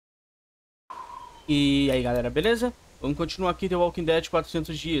E aí, galera, beleza? Vamos continuar aqui The Walking Dead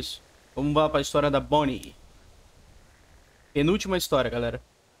 400 dias. Vamos lá para a história da Bonnie. Penúltima história, galera.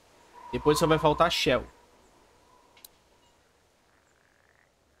 Depois só vai faltar Shell.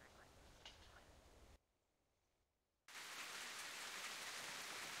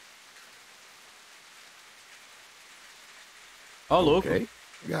 Ó, louco. Okay,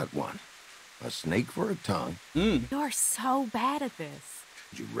 got one. A snake for a tongue. You're so bad at this.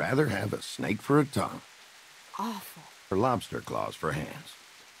 Would you rather have a snake for a tongue Awful. or lobster claws for hands?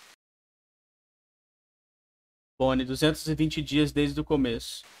 Bonnie, 220 dias desde o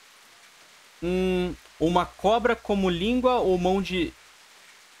começo. Uma cobra como língua ou mão de...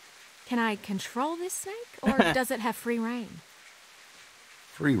 Can I control this snake, or does it have free reign?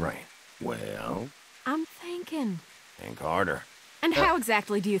 Free reign. Well, I'm thinking. think harder. And how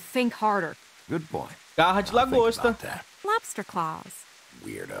exactly do you think harder? Good point. Garra de I'll think lagosta. about that. Lobster claws.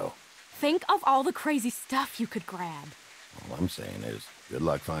 Weirdo. Think of all the crazy stuff you could grab. All I'm saying is, good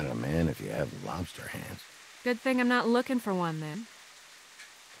luck finding a man if you have lobster hands. Good thing I'm not looking for one then.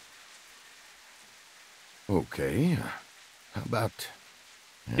 Okay, how about...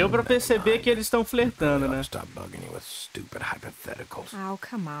 Deu pra perceber que eles estão flertando, né? Stop bugging you with stupid hypotheticals. Oh,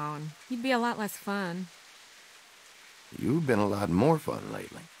 come on. You'd be a lot less fun. You've been a lot more fun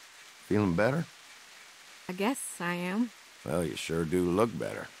lately. Feeling better? I guess I am. Well, you sure do look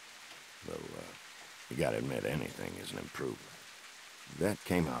better. Though, you gotta admit anything is an improvement. That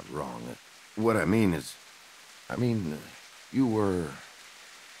came out wrong. What I mean is... you were,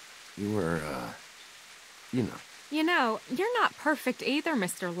 you know. You know, you're not perfect either,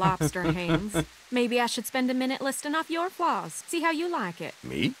 Mr. Lobster Hands. Maybe I should spend a minute listing off your flaws. See how you like it.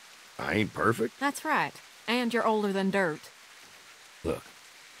 Me? I ain't perfect. That's right. And you're older than dirt. Look,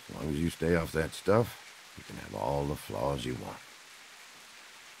 as long as you stay off that stuff, you can have all the flaws you want.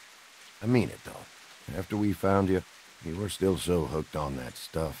 I mean it, though. After we found you, you were still so hooked on that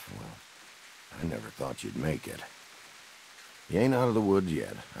stuff, well, I never thought you'd make it. You ain't out of the woods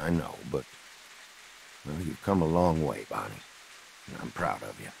yet, I know, but... well, you've come a long way, Bonnie. And I'm proud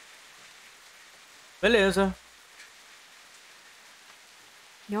of you. Beleza.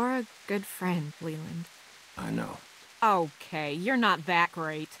 You're a good friend, Leland. I know. Okay, you're not that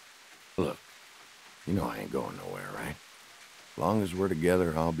great. Look, you know I ain't going nowhere, right? As long as we're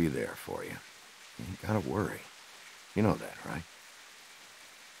together, I'll be there for you. You ain't gotta worry. You know that, right?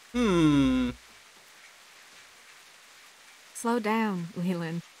 Slow down,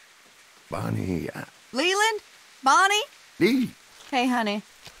 Leland. Bonnie, Leland? Bonnie? Lee. Hey, honey.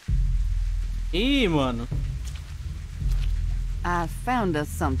 Ih, mano. I found us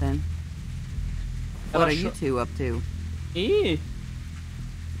something. Ela What are you achou- two up to? Ih,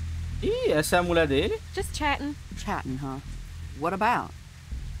 essa é a mulher dele? Just chatting. Chatting, huh? What about?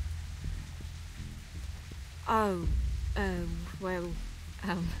 Oh, well,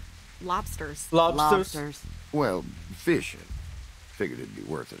 lobsters. Lobsters. Well, fishing. Figured it'd be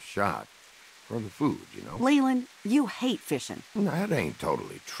worth a shot. For the food, you know. Leland, you hate fishing. That ain't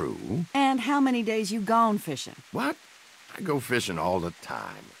totally true. And how many days you gone fishing? What? I go fishing all the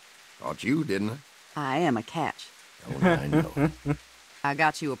time. Thought you, didn't I am a catch. I? Don't I know. I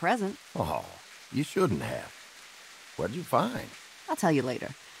got you a present. Oh, you shouldn't have. What'd you find? I'll tell you later.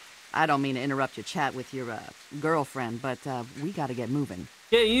 I don't mean to interrupt your chat with your, girlfriend, but, we gotta get moving.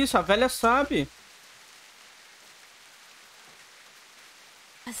 Que isso, a velha sabe.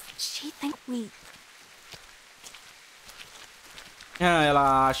 Does she think we... Ah,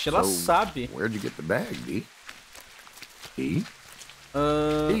 ela acha, ela So, sabe. Where'd you get the bag, Dee? Dee?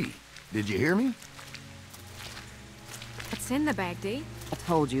 Dee, did you hear me? What's in the bag, Dee? I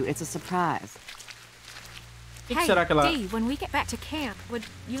told you, it's a surprise. O que Hey, será que ela... Dee, when we get back to camp, would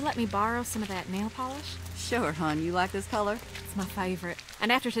you let me borrow some of that nail polish? Sure, hon. You like this color? It's my favorite.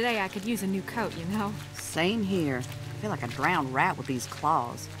 And after today, I could use a new coat, you know? Same here. I feel like a drowned rat with these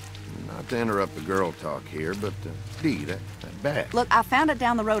claws. Not to interrupt the girl talk here, but, Dee, that bag. Look, I found it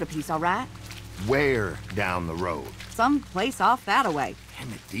down the road a piece, all right? Where down the road? Some place off that-a-way.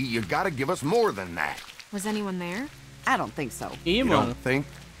 Damn it, Dee, you gotta give us more than that. Was anyone there? I don't think so. Ih, You mano. don't think,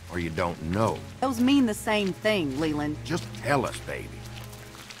 or you don't know. Those mean the same thing, Leland. Just tell us, baby.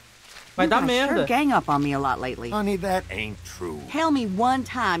 Vai You dar guys merda. sure gang up on me a lot lately. Honey, that ain't true. Tell me one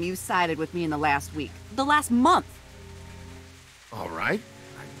time you sided with me in the last week. The last month. All right.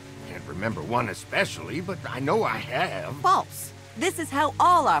 I can't remember one especially, but I know I have. False. This is how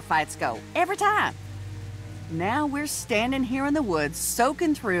all our fights go. Every time. Now we're standing here in the woods,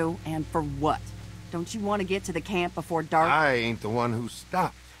 soaking through, and for what? Don't you want to get to the camp before dark? I ain't the one who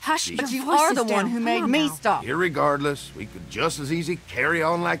stopped Hush, Gee. your But you voice are is the one down. who Come made on me now. stop. Irregardless, we could just as easy carry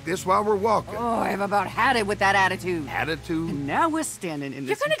on like this while we're walking. Oh, I've about had it with that attitude. Attitude? And now we're standing in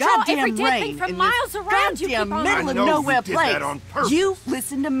You're this gonna draw goddamn everything rain from in miles this around you, goddamn keep on middle I of know you nowhere did place. that on purpose. You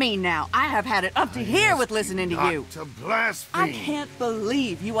listen to me now. I have had it up to here with listening to Not you. to blaspheme. I can't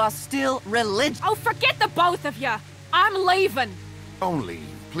believe you are still religious. Oh, forget the both of you. I'm leaving. Don't leave,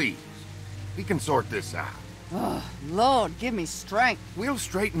 please. We can sort this out. Oh, Lord, give me strength. We'll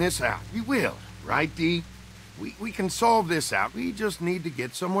straighten this out. We will. Right, Dee? We can solve this out. We just need to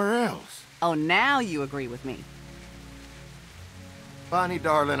get somewhere else. Oh, now you agree with me. Bonnie,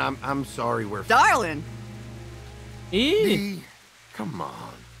 darling, I'm sorry we're... Darling, Ih, Dee, come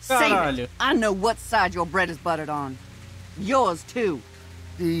on. save Caralho. it. I know what side your bread is buttered on. Yours, too.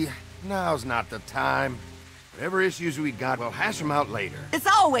 Dee, now's not the time. Whatever issues we got, we'll hash them out later. It's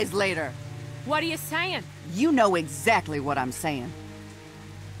always later. What are you saying? You know exactly what I'm saying.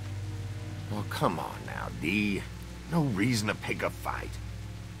 Well, come on now, Dee. No reason to pick a fight.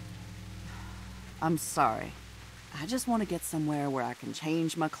 I'm sorry. I just want to get somewhere where I can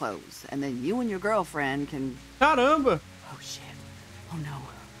change my clothes, and then you and your girlfriend can... caramba. Oh, shit. Oh, no.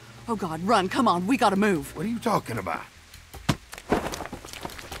 Oh, God, run. Come on. We gotta move. What are you talking about?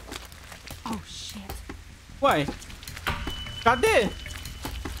 Oh, shit. Uai. Cadê?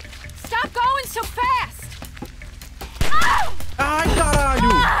 Stop going so fast. Oh! Ai, caralho.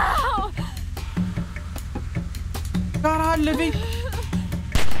 Oh! Caralho, levei...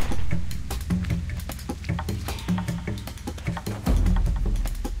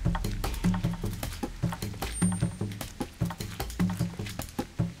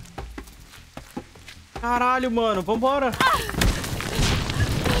 Caralho, mano. Vambora.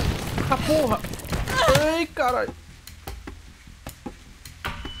 Ah, porra. Ai, caralho.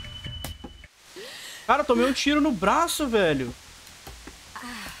 Cara, eu tomei um tiro no braço, velho.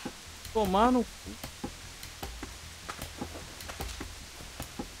 Tomar no cu.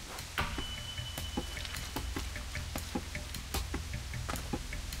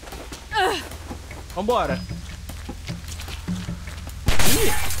 Vambora.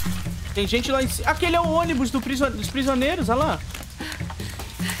 Ih, tem gente lá em cima. Aquele é o ônibus dos prisioneiros, olha lá.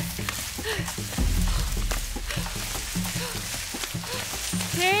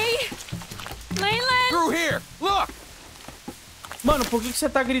 Hey, Leland. Through here! Look! Mano, por que você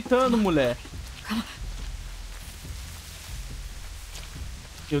tá gritando, mulher?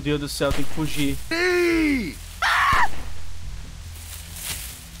 Meu Deus do céu, tem que fugir. Dee!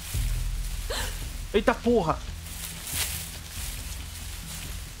 Eita porra.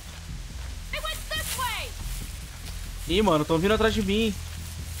 I went this way. Ih, mano, tão vindo atrás de mim.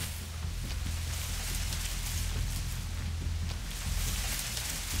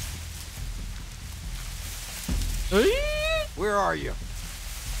 Ih! Where are you?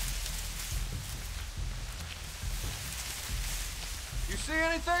 You see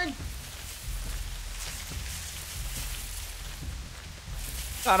anything?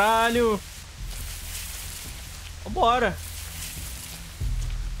 Caralho. Vambora.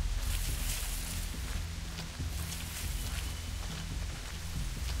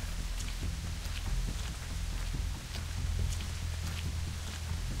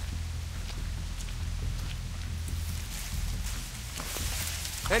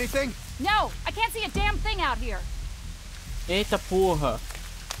 Anything? No, I can't see a damn thing out here. Eita porra.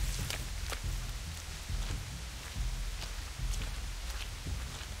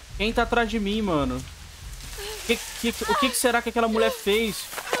 Quem tá atrás de mim, mano? O que será que aquela mulher fez?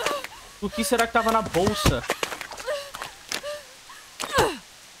 O que será que tava na bolsa?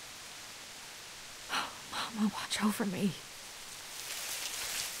 Mama, watch over me.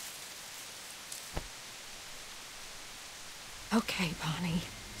 Okay, Bonnie.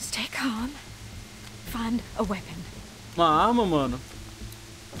 Stay calm. Find a weapon. Uma arma, mano?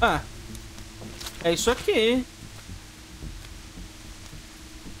 Ah. É isso aqui.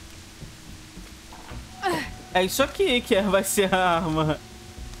 É isso aqui que vai ser a arma.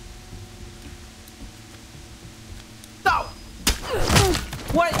 Não!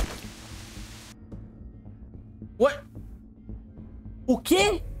 Ué? Ué? O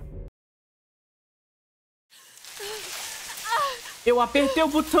quê? Eu apertei o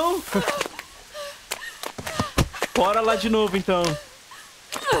botão. Bora lá de novo, então.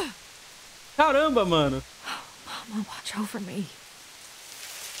 Caramba, mano. Mama, watch over me.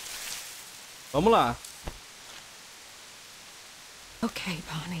 Vamos lá. Okay,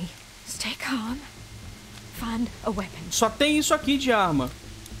 Bonnie. Stay calm. Find a weapon. Só tem isso aqui de arma.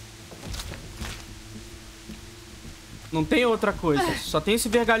 Não tem outra coisa. Só tem esse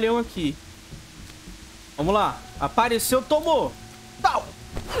vergalhão aqui. Vamos lá. Apareceu, tomou. Tal.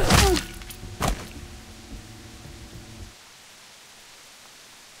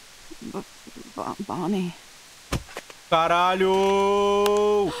 Bonnie.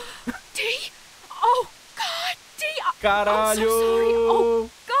 Caralho! Dee! Oh, God! Dee! Caralho! I'm so sorry! Oh,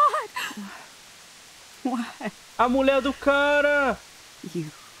 God! Why? A mulher do cara! You...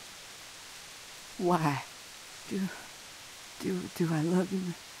 Why? Do I love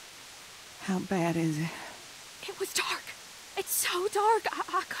you? How bad is it? It was dark. It's so dark.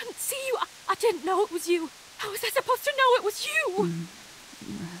 I couldn't see you. I didn't know it was you. How was I supposed to know it was you?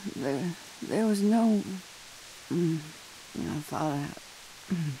 There was no... I thought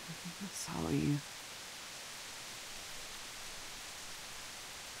I saw you.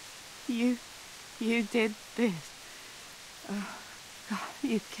 You did this. Oh, God,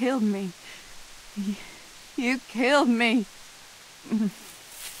 you killed me. You killed me.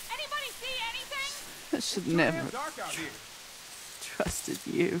 Anybody see anything? I should never Dark out here. trusted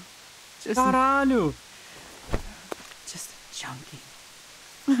you. Just Caralho! a junkie.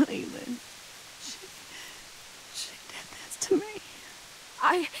 Leland. She did this to me.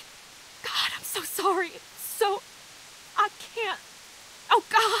 God, I'm so sorry. I can't. Oh,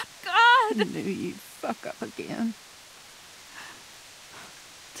 God, God! I knew you'd fuck up again.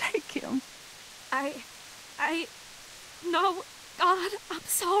 Take him. No, God, I'm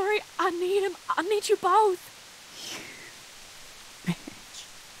sorry. I need him. I need you both. Bitch.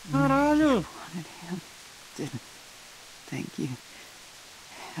 Caralho! Wanted him. Didn't think you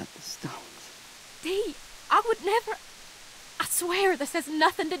had the stones. Dee, I would never. I swear this has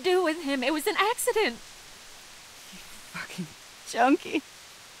nothing to do with him. It was an accident. Fucking junkie.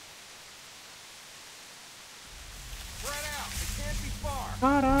 Spread out. It can't be far.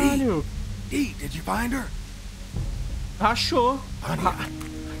 Caralho! Dee, did you find her? Rachou.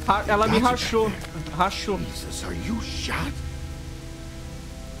 Honey, Ela me got you rachou. back there. Rachou. Jesus, are you shot?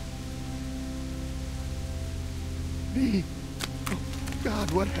 Dee. Oh,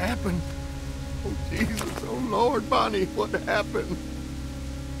 God, what happened? Oh, Jesus. Oh, Lord, Bonnie, what happened?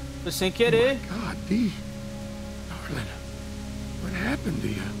 Foi sem querer. God, Dee. Darling, what happened to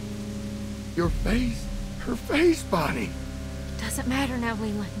you? Your face. Her face, Bonnie. It doesn't matter now,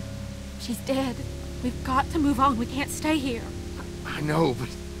 Leland. She's dead. We've got to move on. We can't stay here. I know, but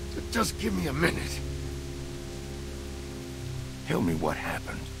just give me a minute. Tell me what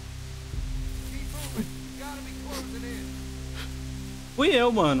happened. Keep moving. You gotta be closing in. Fui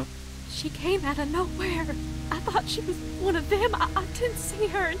eu, mano. She came out of nowhere. I thought she was one of them. I didn't see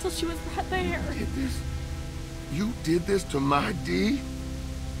her until she was right there. You did this? You did this to my Dee?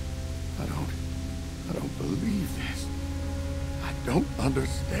 I don't believe this. I don't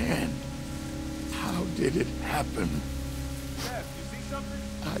understand. How did it happen? Jeff, you see something?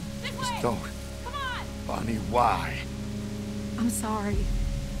 I This just way. don't. Come on. Bonnie, why? I'm sorry.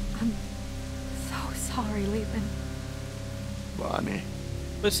 I'm so sorry, Leland. Bonnie,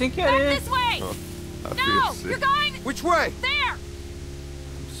 Foi sem Back querer. this way. oh, I No, feel sick. you're going Which way? there.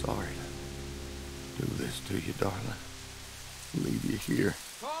 I'm sorry to do this to you, darling. Leave you here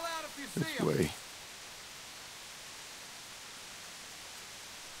Call out if you see this him. way.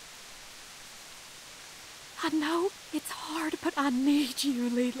 I know it's hard, but I need you,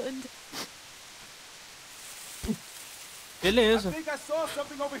 Leland. I Beleza. think I saw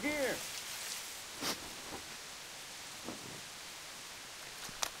something over here.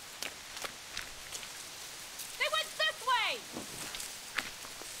 They went this way.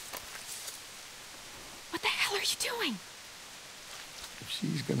 What the hell are you doing? If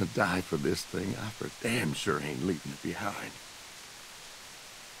she's gonna die for this thing, I for damn sure ain't leaving it behind.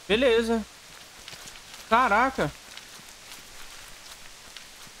 Beleza. Caraca.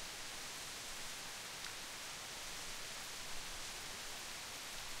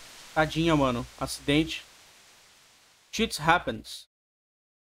 Tadinha, mano. Acidente. Shit happens.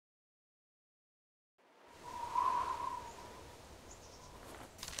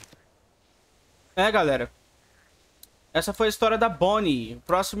 É, galera. Essa foi a história da Bonnie. O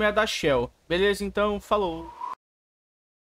próximo é a da Shell. Beleza? Então, falou.